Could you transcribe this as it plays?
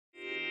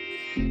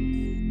The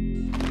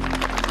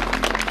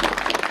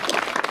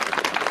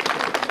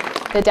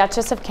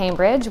Duchess of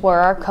Cambridge wore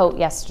our coat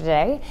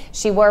yesterday.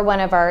 She wore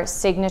one of our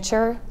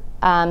signature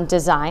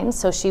designs.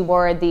 So she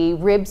wore the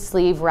rib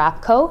sleeve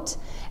wrap coat,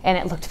 and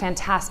it looked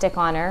fantastic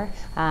on her.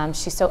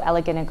 She's so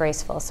elegant and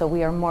graceful, so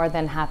we are more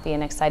than happy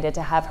and excited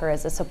to have her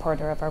as a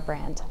supporter of our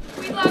brand.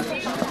 We love you.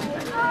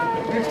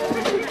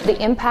 The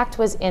impact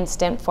was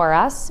instant for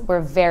us.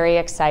 We're very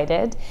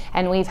excited,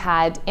 and we've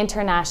had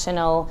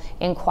international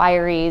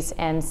inquiries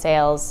and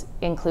sales,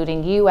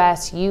 including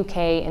US,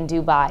 UK, and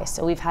Dubai.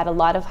 So we've had a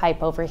lot of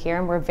hype over here,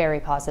 and we're very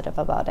positive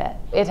about it.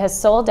 It has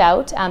sold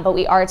out, but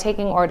we are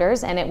taking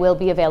orders, and it will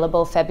be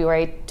available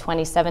February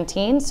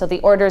 2017. So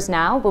the orders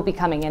now will be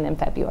coming in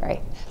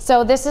February.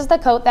 So this is the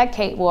coat that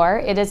Kate wore.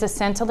 It is a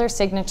Sentaler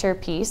signature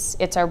piece.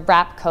 It's our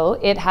wrap coat.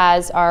 It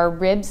has our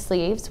rib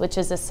sleeves, which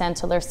is a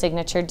Sentaler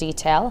signature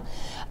detail.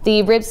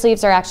 The rib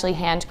sleeves are actually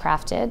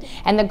handcrafted.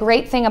 And the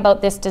great thing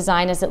about this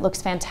design is it looks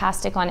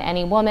fantastic on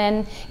any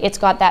woman. It's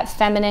got that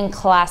feminine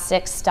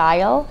classic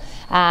style,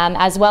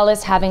 as well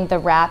as having the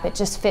wrap. It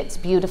just fits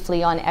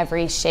beautifully on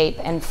every shape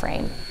and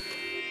frame.